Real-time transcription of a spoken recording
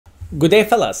Good day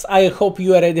fellas, I hope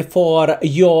you are ready for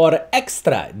your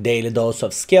extra daily dose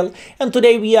of skill, and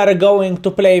today we are going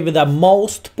to play with the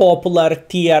most popular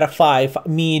tier 5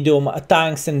 medium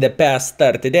tanks in the past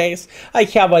 30 days. I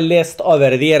have a list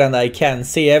over there and I can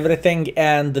see everything,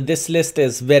 and this list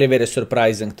is very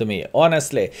surprising to me.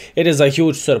 Honestly, it is a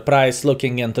huge surprise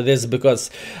looking into this because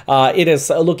it is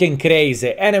looking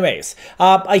crazy. Anyways,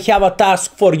 I have a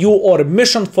task for you or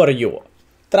mission for you.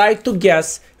 Try to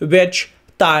guess which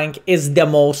tank is the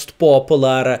most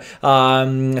popular,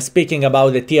 speaking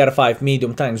about the tier 5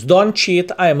 medium tanks. Don't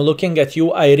cheat, I am looking at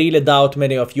you. I really doubt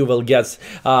many of you will guess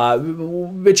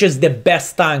which is the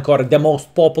best tank or the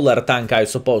most popular tank, I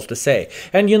suppose to say.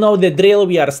 And you know the drill,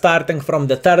 we are starting from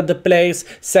the 3rd place,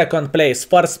 2nd place,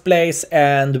 1st place,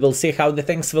 and we'll see how the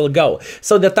things will go.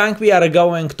 So the tank we are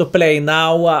going to play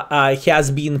now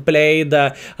has been played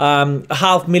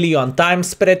 500,000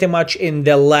 times pretty much in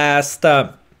the last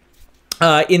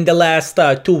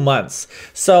 2 months.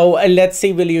 So let's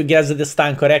see, will you guess this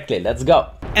tank correctly? Let's go.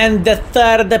 And the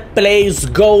 3rd place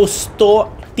goes to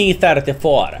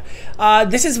T-34.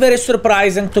 This is very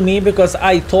surprising to me because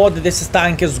I thought this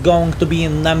tank is going to be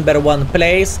in #1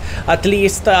 place. At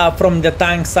least from the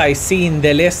tanks I see in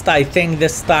the list, I think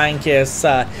this tank is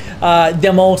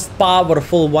the most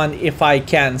powerful one, if I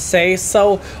can say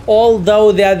so.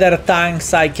 Although the other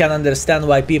tanks, I can understand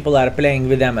why people are playing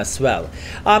with them as well.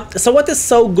 So what is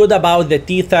so good about the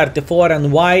T-34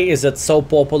 and why is it so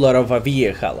popular of a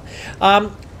vehicle?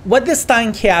 What this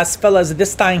tank has, fellas,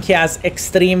 this tank has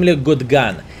extremely good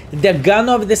gun. The gun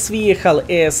of this vehicle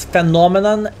is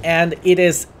phenomenal and it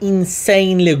is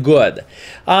insanely good.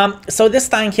 So this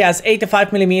tank has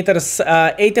 85mm,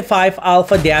 85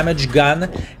 alpha damage gun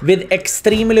with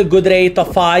extremely good rate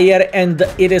of fire, and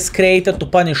it is created to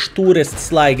punish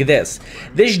tourists like this.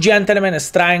 This gentleman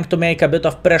is trying to make a bit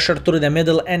of pressure through the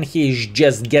middle and he is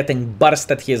just getting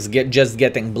bursted, he is just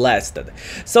getting blasted.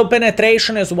 So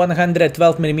penetration is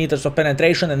 112mm of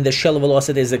penetration, and the shell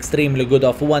velocity is extremely good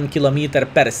of 1 km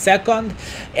per second.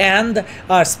 And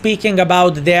speaking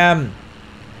about the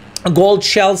gold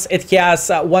shells, it has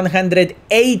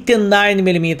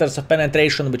 189mm of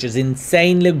penetration, which is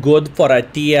insanely good for a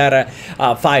tier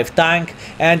 5 tank,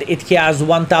 and it has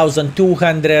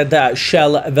 1200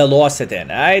 shell velocity,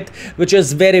 right? Which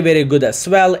is very good as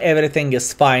well. Everything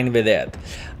is fine with it.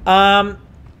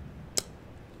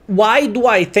 Why do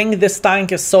I think this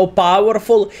tank is so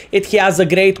powerful? It has a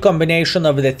great combination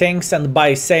of the things, and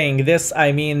by saying this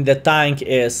I mean the tank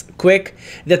is quick,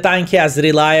 the tank has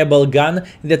reliable gun,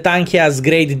 the tank has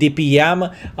great DPM,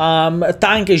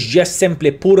 tank is just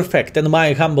simply perfect in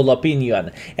my humble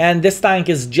opinion, and this tank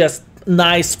is just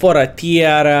nice for a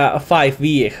tier 5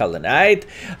 vehicle, right?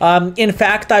 In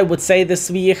fact, I would say this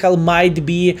vehicle might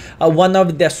be one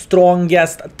of the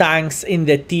strongest tanks in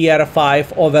the tier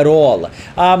 5 overall.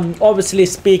 Obviously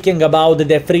speaking about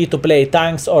the free-to-play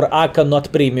tanks or AKA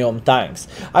not premium tanks.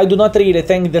 I do not really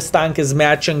think this tank is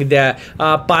matching the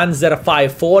Panzer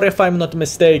 5.4 if I'm not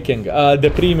mistaken,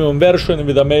 the premium version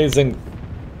with amazing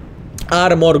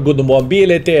armor, good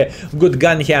mobility, good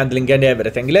gun handling and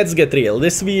everything. Let's get real,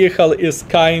 this vehicle is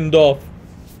kind of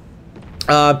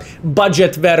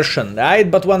budget version,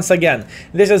 right? But once again,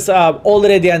 this is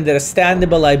already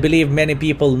understandable. I believe many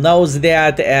people knows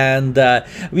that, and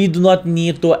we do not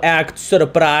need to act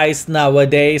surprised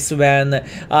nowadays when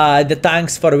the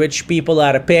tanks for which people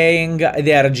are paying,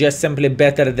 they are just simply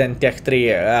better than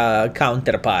TOP3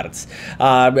 counterparts.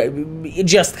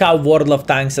 Just how World of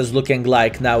Tanks is looking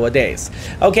like nowadays.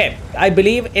 Okay, I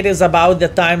believe it is about the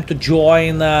time to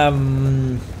join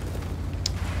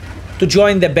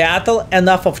the battle.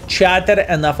 Enough of chatter,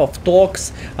 enough of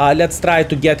talks. Let's try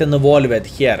to get involved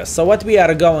here. So what we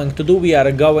are going to do, we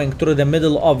are going through the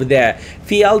middle of the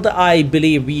field. I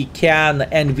believe we can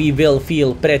and we will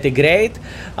feel pretty great.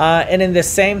 And in the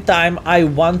same time, I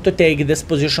want to take this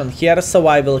position here, so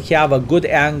I will have a good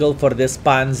angle for this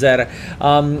Panzer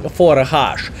for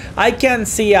Hash. I can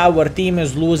see our team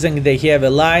is losing the heavy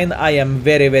line. I am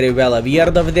very well aware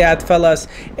of that, fellas.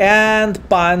 And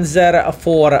Panzer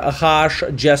for Hash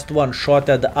just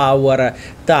one-shotted our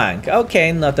tank.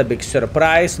 Okay, not a big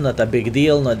surprise, not a big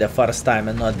deal, not the first time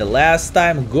and not the last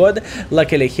time. Good.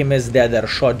 Luckily he missed the other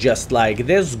shot just like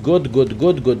this. Good.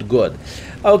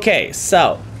 Okay,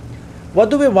 so what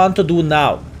do we want to do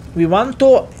now? We want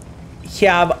to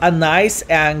have a nice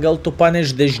angle to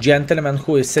punish this gentleman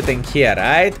who is sitting here,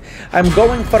 right? I'm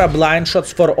going for a blind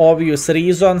shots for obvious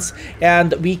reasons,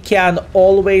 and we can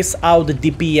always out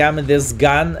DPM this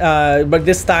gun, but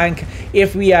this tank,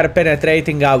 if we are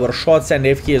penetrating our shots and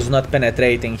if he is not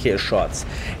penetrating his shots.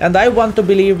 And I want to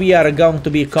believe we are going to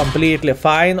be completely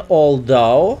fine,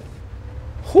 although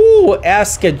Who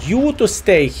asked you to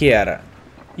stay here?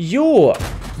 You,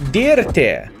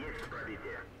 dirty.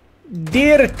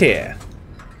 Dirty.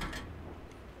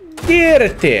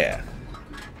 Dirty.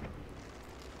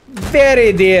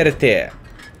 Very dirty.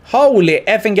 Holy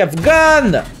effing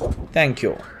Afghan! Thank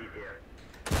you.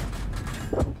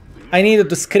 I needed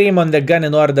to scream on the gun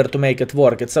in order to make it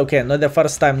work. It's okay, not the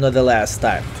first time, not the last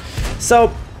time.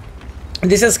 So,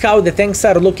 this is how the things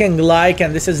are looking like,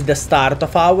 and this is the start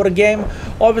of our game.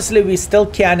 Obviously, we still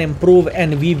can improve,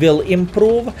 and we will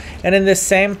improve. And in the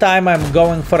same time, I'm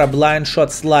going for a blind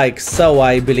shots like so,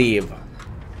 I believe.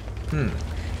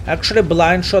 Actually,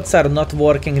 blind shots are not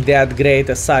working that great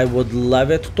as I would love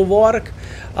it to work.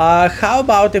 How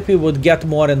about if we would get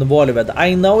more involved?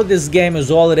 I know this game is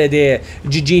already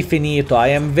GG finito. I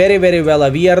am very, very well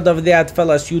aware of that,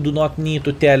 fellas. You do not need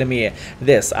to tell me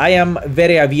this. I am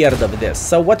very aware of this.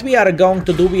 So what we are going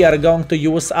to do, we are going to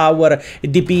use our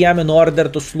DPM in order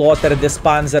to slaughter this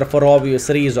Panzer for obvious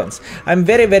reasons. I'm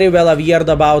very, very well aware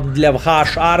about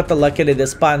Levhash art. Luckily,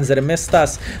 this Panzer missed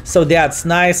us, so that's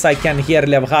nice. I can hear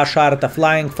Levhash art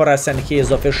flying for us, and he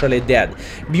is officially dead.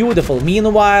 Beautiful.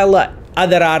 Meanwhile,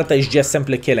 other art is just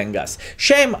simply killing us.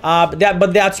 Shame,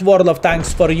 but that's World of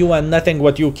Tanks for you, and nothing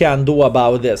what you can do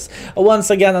about this. Once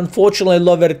again, unfortunately,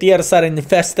 lower tiers are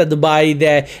infested by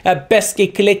the pesky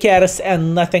clickers,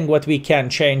 and nothing what we can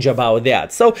change about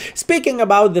that. So, speaking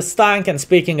about this tank and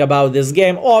speaking about this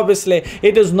game, obviously,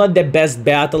 it is not the best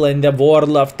battle in the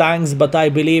World of Tanks, but I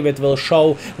believe it will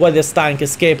show what this tank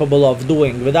is capable of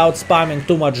doing. Without spamming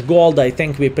too much gold, I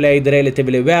think we played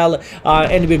relatively well,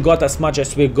 and we got as much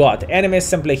as we got. Enemies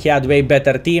simply had way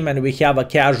better team, and we have a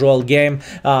casual game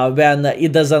when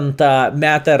it doesn't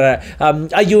matter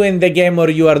are you in the game or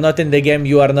you are not in the game,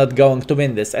 you are not going to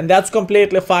win this, and that's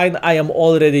completely fine. I am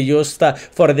already used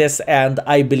for this, and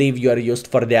I believe you are used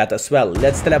for that as well.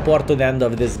 Let's teleport to the end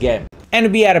of this game.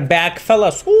 And we are back,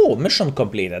 fellas. Ooh, mission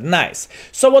completed. Nice.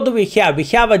 So what do we have? We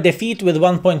have a defeat with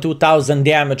 1.2 thousand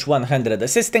damage, 100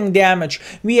 assisting damage.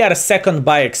 We are second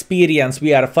by experience.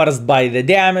 We are first by the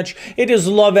damage. It is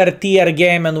lower tier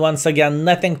game, and once again,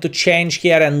 nothing to change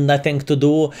here and nothing to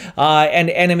do. An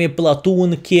enemy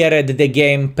platoon carried the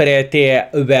game pretty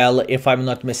well, if I'm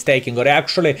not mistaken. Or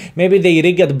actually, maybe they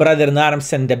rigged Brother in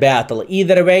Arms in the battle.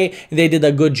 Either way, they did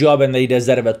a good job and they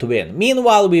deserve to win.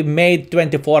 Meanwhile, we made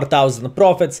 24,000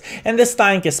 profits, and this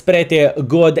tank is pretty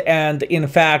good, and in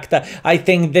fact I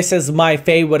think this is my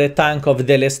favorite tank of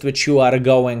the list, which you are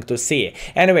going to see.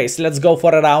 Anyways, let's go for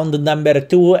round number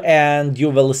 2, and you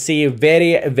will see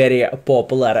very, very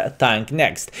popular tank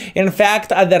next. In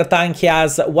fact, other tank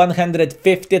has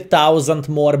 150,000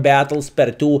 more battles per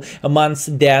 2 months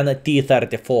than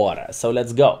T-34. So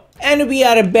let's go. And we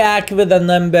are back with a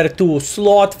number 2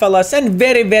 slot, fellas, and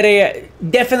very, very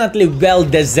definitely well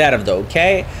deserved,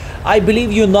 okay? I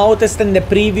believe you noticed in the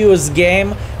previous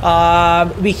game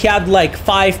we had like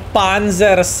 5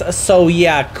 Panzers, so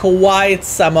yeah, quite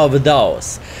some of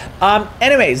those.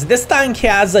 Anyways, this tank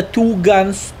has 2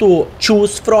 guns to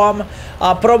choose from.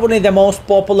 Probably the most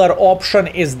popular option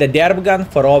is the derp gun,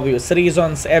 for obvious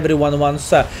reasons. Everyone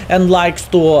wants and likes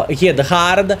to hit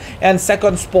hard. And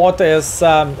second spot is,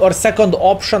 or second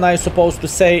option I suppose to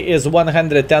say, is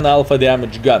 110 alpha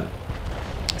damage gun.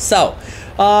 So,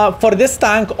 for this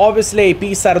tank, obviously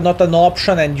APs are not an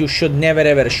option, and you should never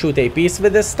ever shoot APs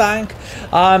with this tank.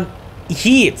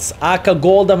 Heats, aka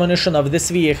gold ammunition of this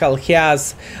vehicle,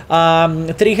 has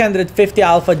 350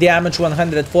 alpha damage,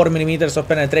 104 millimeters of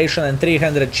penetration, and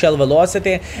 300 shell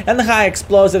velocity. And high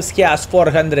explosives has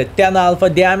 410 alpha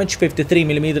damage, 53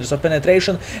 millimeters of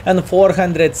penetration, and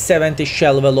 470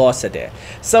 shell velocity.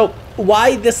 So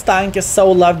why this tank is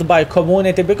so loved by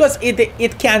community? Because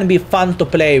it can be fun to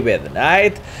play with,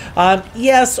 right?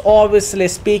 Yes, obviously,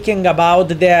 speaking about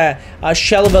the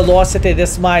shell velocity,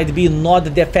 this might be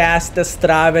not the fastest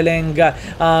traveling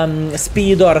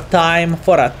speed or time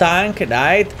for a tank,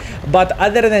 right? But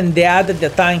other than that, the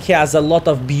tank has a lot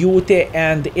of beauty,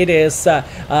 and it is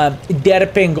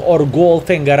derping or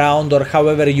golfing around, or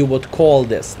however you would call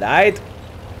this, right?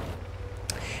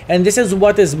 And this is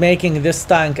what is making this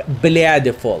tank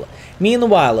beautiful.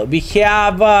 Meanwhile, we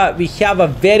have a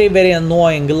very, very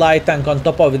annoying light tank on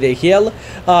top of the hill.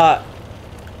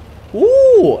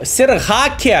 Ooh, Sir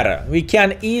Hacker! We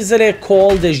can easily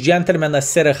call this gentleman a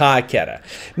Sir Hacker.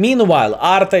 Meanwhile,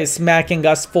 Arta is smacking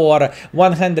us for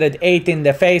 108 in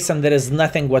the face, and there is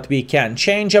nothing what we can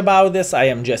change about this. I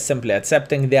am just simply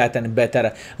accepting that, and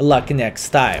better luck next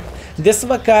time. This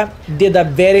Vaka did a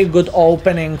very good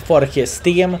opening for his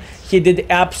team. He did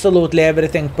absolutely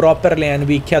everything properly, and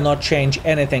we cannot change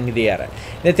anything there.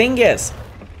 The thing is,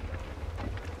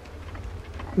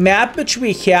 map which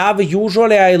we have,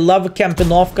 usually I love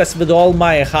Kampinovkas with all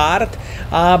my heart,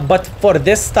 but for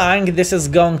this tank, this is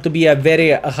going to be a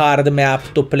very hard map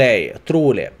to play,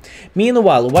 truly.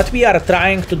 Meanwhile, what we are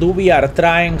trying to do, we are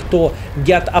trying to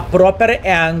get a proper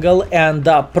angle and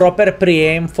a proper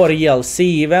pre-aim for ELC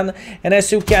even, and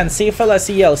as you can see, fellas,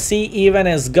 ELC even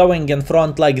is going in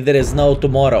front like there is no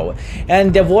tomorrow.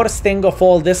 And the worst thing of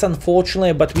all this,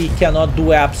 unfortunately, but we cannot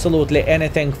do absolutely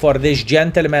anything for this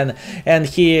gentleman, and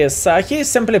he is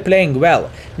simply playing well.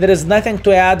 There is nothing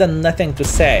to add and nothing to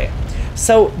say.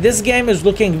 So this game is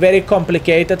looking very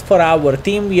complicated for our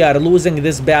team. We are losing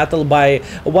this battle by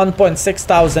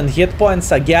 1,600 hit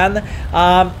points again.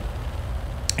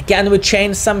 Can we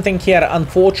change something here?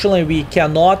 Unfortunately, we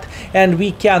cannot, and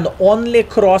we can only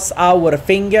cross our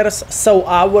fingers so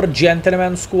our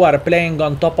gentlemen who are playing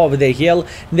on top of the hill,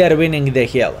 they're winning the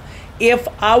hill. If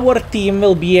our team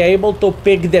will be able to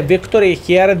pick the victory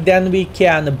here, then we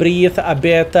can breathe a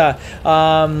bit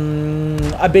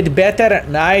better at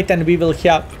night, and we will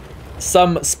have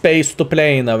some space to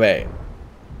play in a way.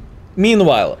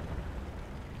 Meanwhile,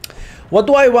 what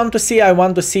do I want to see? I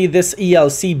want to see this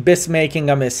ELC Bis making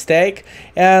a mistake,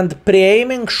 and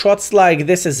pre-aiming shots like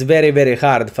this is very, very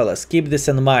hard, fellas. Keep this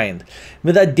in mind.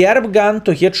 With a derp gun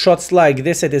to hit shots like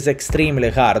this, it is extremely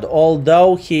hard,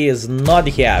 although he is not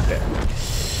happy.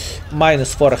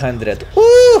 Minus 400.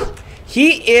 Ooh!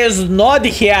 He is not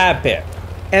happy.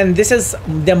 And this is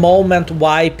the moment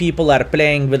why people are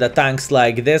playing with the tanks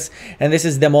like this, and this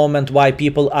is the moment why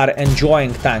people are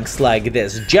enjoying tanks like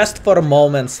this, just for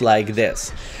moments like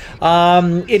this.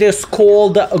 It is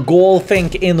called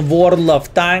golfing in World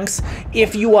of Tanks.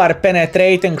 If you are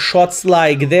penetrating shots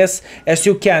like this, as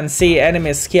you can see,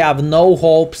 enemies have no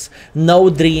hopes, no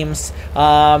dreams,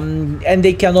 and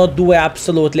they cannot do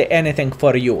absolutely anything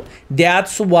for you.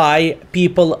 That's why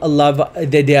people love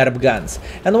the derp guns.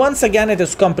 And once again, it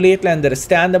is completely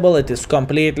understandable, it is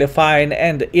completely fine,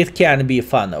 and it can be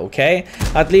fun, okay?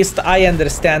 At least I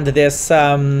understand this,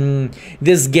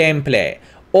 this gameplay.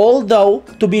 Although,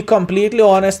 to be completely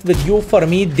honest with you, for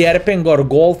me, derping or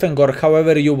golfing or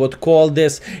however you would call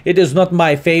this, it is not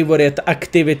my favorite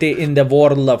activity in the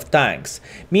World of Tanks.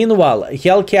 Meanwhile,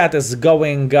 Hellcat is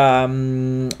going,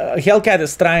 Hellcat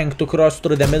is trying to cross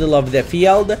through the middle of the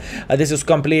field. This is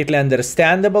completely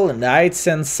understandable, right?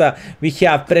 Since we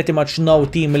have pretty much no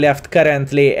team left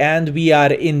currently, and we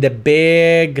are in the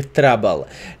big trouble.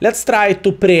 Let's try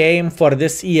to pre-aim for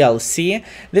this ELC.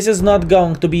 This is not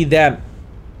going to be the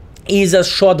easiest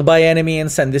shot by any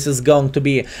means, and this is going to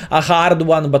be a hard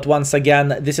one, but once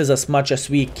again, this is as much as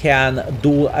we can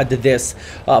do at this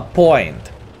point.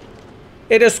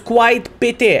 It is quite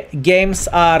pity games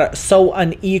are so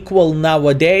unequal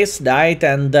nowadays, right?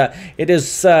 And it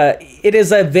is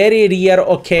a very rare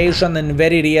occasion and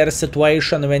very rare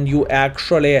situation when you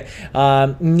actually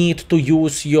need to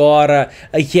use your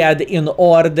head in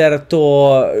order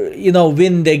to, you know,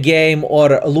 win the game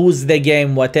or lose the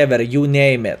game, whatever, you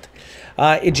name it.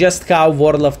 It's just how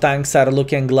World of Tanks are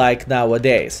looking like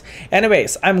nowadays.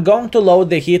 Anyways, I'm going to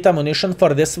load the heat ammunition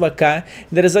for this VK.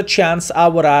 There is a chance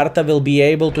our Arta will be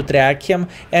able to track him,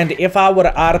 and if our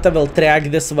Arta will track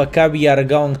this VK, we are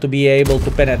going to be able to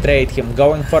penetrate him.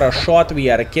 Going for a shot, we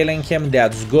are killing him,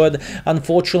 that's good.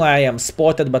 Unfortunately, I am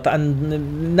spotted, but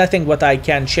nothing what I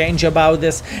can change about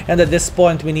this, and at this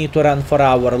point we need to run for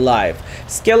our life.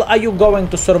 Skill, are you going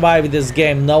to survive this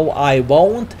game? No, I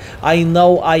won't. I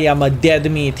know I am a dead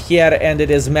meat here, and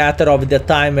it is matter of the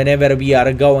time whenever we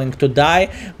are going to die,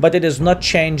 but it is not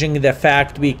changing the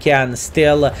fact we can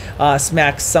still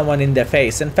smack someone in the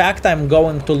face. In fact, I'm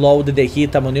going to load the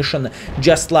heat ammunition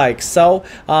just like so,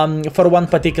 for one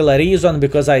particular reason,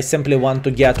 because I simply want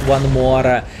to get one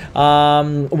more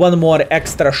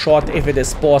extra shot if it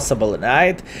is possible,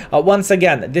 right? Once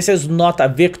again, this is not a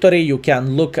victory. You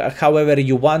can look however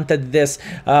you wanted this.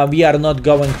 We are not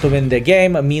going to win the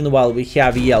game. Meanwhile, we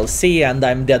have ELC, and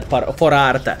I'm dead for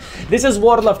Arta. This is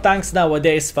World of Tanks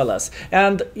nowadays, fellas.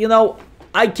 And, you know,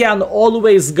 I can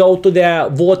always go to the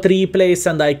VOD replays,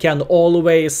 and I can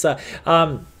always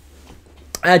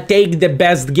take the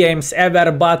best games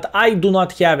ever, but I do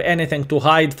not have anything to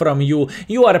hide from you.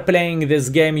 You are playing this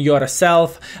game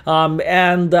yourself,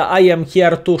 and I am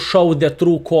here to show the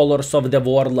true colors of the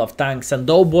World of Tanks. And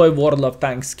oh boy, World of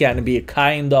Tanks can be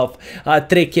kind of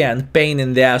tricky and pain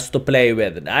in the ass to play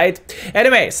with, right?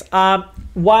 Anyways,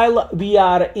 while we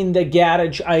are in the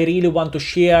garage, I really want to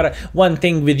share one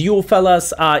thing with you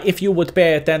fellas. If you would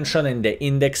pay attention in the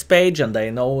index page, and I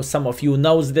know some of you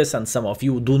knows this and some of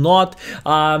you do not,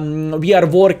 we are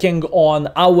working on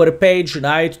our page,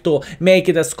 right, to make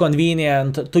it as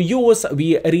convenient to use.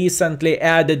 We recently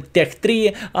added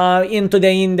TOP3 into the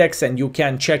index, and you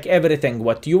can check everything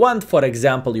what you want. For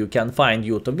example, you can find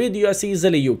YouTube videos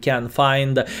easily, you can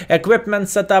find equipment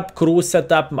setup, crew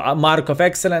setup, mark of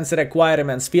excellence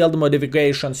requirements, field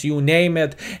modifications, you name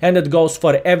it, and it goes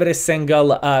for every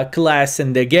single class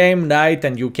in the game, right?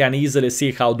 And you can easily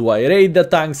see how do I rate the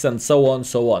tanks and so on,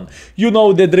 so on. You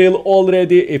know the drill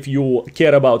already. If you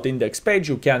care about index page,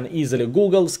 you can easily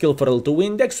Google skillful to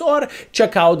index or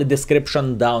check out the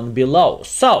description down below.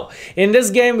 So in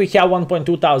this game we have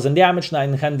 1.2 thousand damage,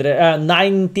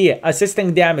 990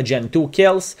 assisting damage and 2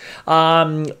 kills.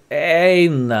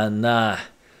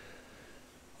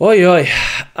 Oi, oi.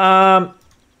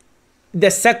 The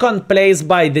second place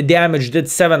by the damage did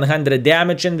 700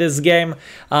 damage in this game,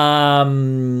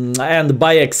 and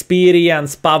by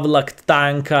experience Pavlak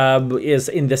tank is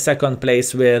in the second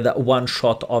place with 1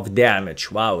 shot of damage.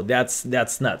 Wow, that's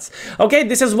nuts. Okay,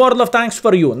 this is World of Tanks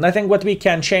for you. Nothing what we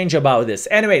can change about this.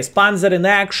 Anyways, Panzer in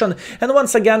action, and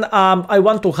once again I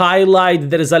want to highlight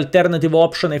there is alternative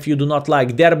option if you do not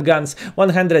like derp guns.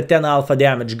 110 alpha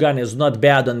damage gun is not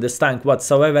bad on this tank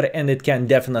whatsoever, and it can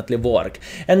definitely work.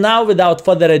 And now without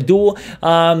further ado,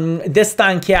 this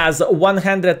tank has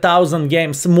 100,000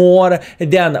 games more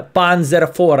than Panzer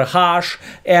IV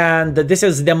and this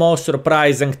is the most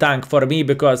surprising tank for me,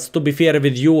 because to be fair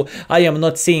with you, I am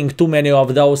not seeing too many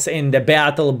of those in the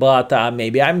battle, but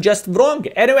maybe I'm just wrong.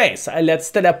 Anyways, let's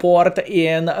teleport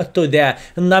in to the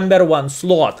 #1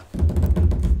 slot.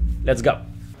 Let's go.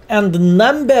 And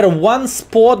 #1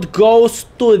 spot goes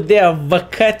to the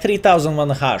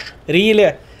VK3001H.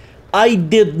 Really? I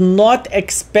did not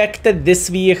expect this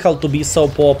vehicle to be so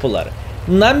popular.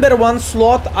 #1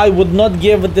 slot, I would not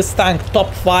give this tank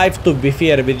top 5 to be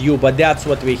fair with you, but that's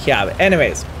what we have.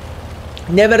 Anyways,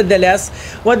 nevertheless,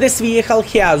 what this vehicle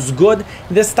has good,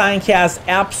 this tank has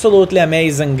absolutely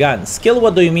amazing gun. Skill,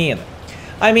 what do you mean?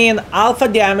 I mean, alpha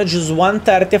damage is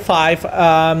 135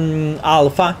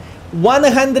 alpha,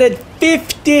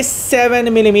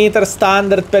 157mm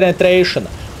standard penetration,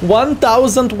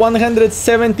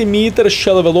 1170 meters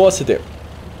shell velocity,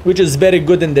 which is very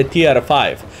good in the tier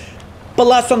 5.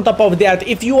 Plus on top of that,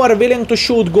 if you are willing to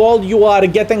shoot gold, you are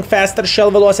getting faster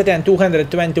shell velocity and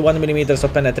 221mm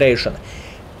of penetration.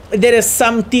 There is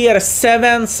some tier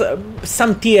 7s,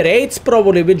 some tier 8s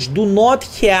probably, which do not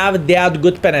have that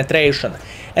good penetration.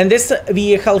 And this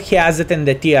vehicle has it in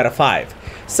the tier 5.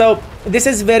 So this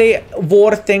is very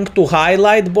worth thing to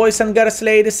highlight, boys and girls,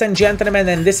 ladies and gentlemen,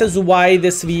 and this is why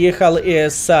this vehicle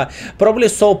is probably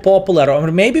so popular.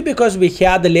 Or maybe because we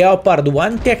had the Leopard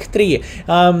 1 TOP3,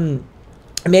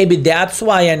 maybe that's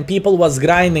why, and people was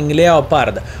grinding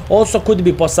Leopard. Also could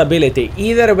be possibility.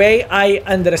 Either way, I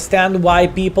understand why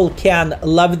people can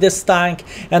love this tank,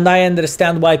 and I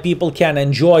understand why people can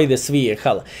enjoy this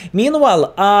vehicle.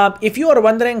 Meanwhile, if you are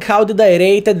wondering how did I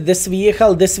rate this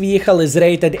vehicle is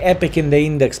rated epic in the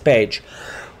index page.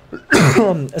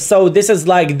 So this is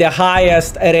like the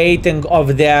highest rating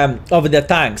of the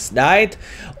tanks, right?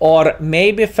 Or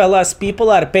maybe, fellas, people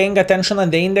are paying attention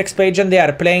on the index page and they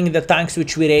are playing the tanks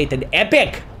which we rated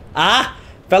epic. Ah,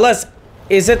 fellas,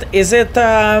 is it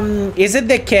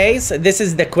the case? This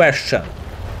is the question.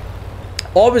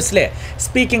 Obviously,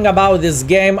 speaking about this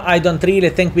game, I don't really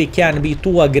think we can be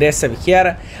too aggressive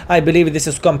here. I believe this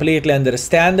is completely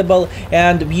understandable,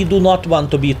 and we do not want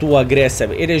to be too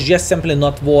aggressive. It is just simply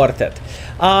not worth it.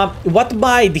 What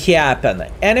might happen?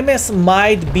 Enemies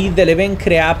might beat the living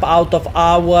crap out of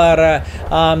our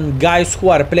guys who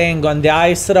are playing on the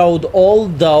ice road,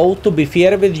 although, to be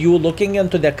fair with you, looking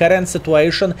into the current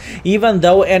situation, even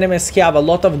though enemies have a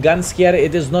lot of guns here,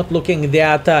 it is not looking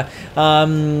that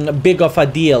big of a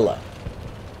deal.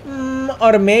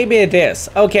 Or maybe it is.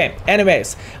 Okay,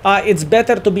 anyways, it's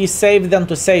better to be safe than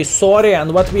to say sorry,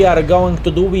 and what we are going to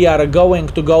do, we are going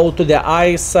to go to the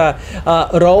ice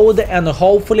road, and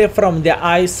hopefully from the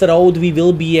ice road we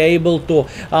will be able to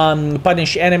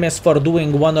punish enemies for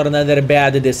doing one or another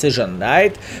bad decision,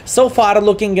 right? So far,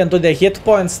 looking into the hit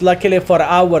points, luckily for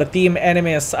our team,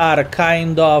 enemies are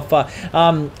kind of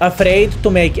afraid to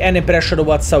make any pressure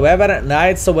whatsoever,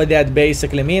 right? So what that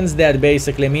basically means,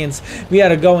 we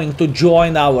are going to join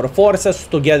our forces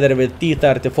together with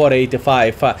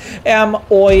T-34-85M,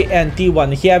 OI and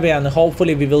T1 Heavy, and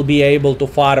hopefully we will be able to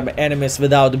farm enemies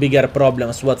without bigger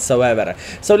problems whatsoever.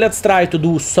 So let's try to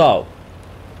do so.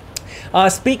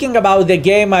 Speaking about the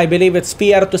game, I believe it's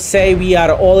fair to say we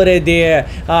are already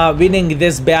winning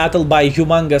this battle by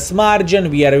humongous margin.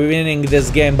 We are winning this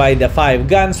game by the 5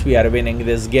 guns. We are winning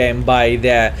this game by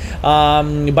the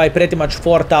by pretty much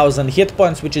 4,000 hit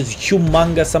points, which is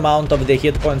humongous amount of the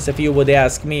hit points if you would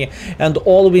ask me. And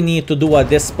all we need to do at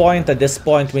this point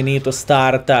we need to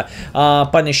start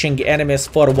punishing enemies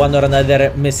for one or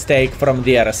another mistake from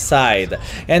their side.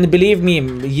 And believe me,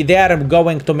 they are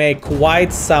going to make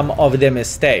quite some of the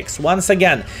mistakes. Once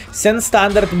again, since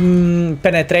standard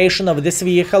penetration of this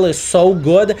vehicle is so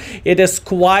good, it is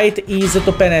quite easy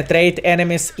to penetrate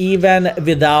enemies even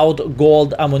without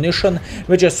gold ammunition,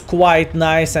 which is quite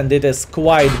nice, and it is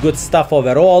quite good stuff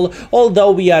overall,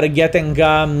 although we are getting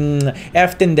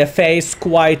effed in the face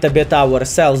quite a bit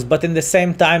ourselves. But in the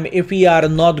same time, if we are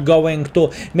not going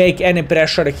to make any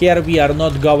pressure here, we are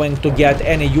not going to get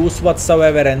any use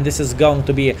whatsoever, and this is going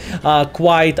to be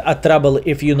quite a trouble,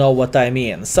 if you know what I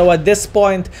mean. So at this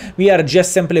point, we are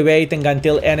just simply waiting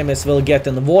until enemies will get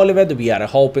involved. We are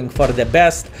hoping for the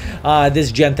best.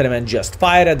 This gentleman just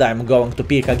fired. I'm going to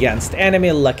peek against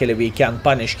enemy. Luckily, we can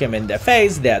punish him in the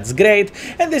face. That's great.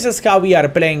 And this is how we are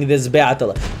playing this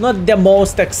battle. Not the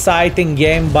most exciting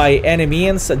game by any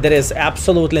means. There is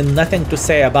absolutely nothing to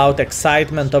say about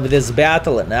excitement of this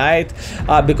battle, right?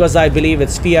 Because I believe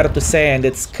it's fair to say, and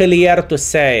it's clear to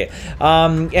say,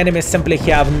 enemies simply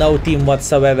have no team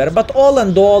whatsoever. But all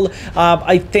in all,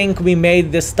 I think we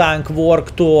made this tank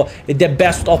work to the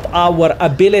best of our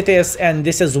abilities, and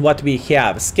this is what we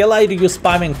have. Skill, are you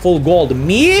spamming full gold?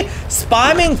 Me?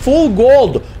 Spamming full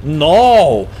gold?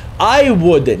 No, I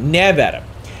would never.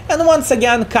 And once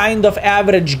again, kind of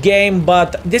average game,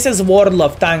 but this is World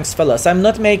of Tanks, fellas. I'm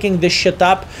not making this shit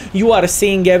up. You are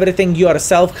seeing everything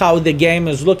yourself, how the game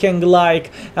is looking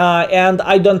like. And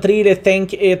I don't really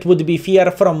think it would be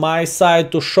fair from my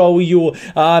side to show you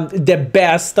the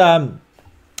best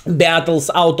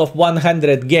battles out of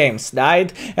 100 games,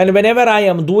 right? And whenever I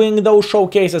am doing those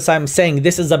showcases, I'm saying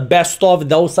this is a best of,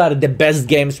 those are the best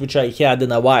games which I had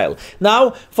in a while.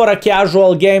 Now, for a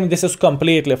casual game, this is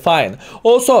completely fine.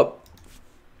 Also,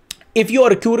 if you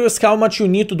are curious how much you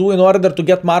need to do in order to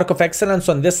get Mark of Excellence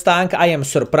on this tank, I am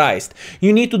surprised.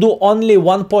 You need to do only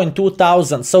 1.2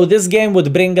 thousand, so this game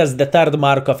would bring us the 3rd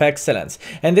Mark of Excellence.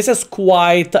 And this is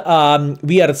quite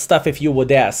weird stuff if you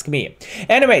would ask me.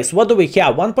 Anyways, what do we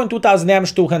have? 1.2 thousand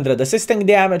damage, 200 assisting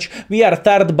damage. We are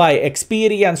 3rd by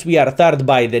experience, we are 3rd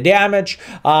by the damage.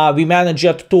 We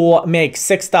managed to make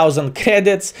 6,000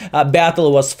 credits.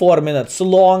 Battle was 4 minutes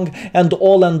long, and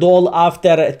all,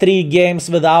 after 3 games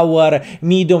with our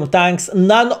medium tanks,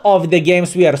 none of the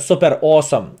games were super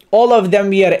awesome. All of them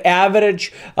were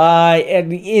average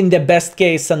in the best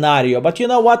case scenario. But you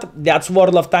know what? That's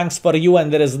World of Tanks for you,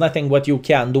 and there is nothing what you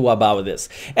can do about this.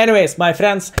 Anyways, my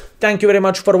friends, thank you very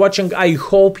much for watching. I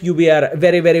hope you were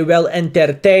very, very well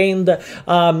entertained.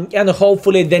 And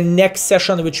hopefully the next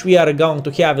session which we are going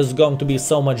to have is going to be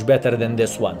so much better than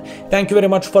this one. Thank you very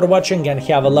much for watching, and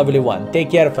have a lovely one. Take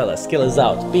care, fellas. Kill is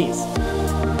out. Peace.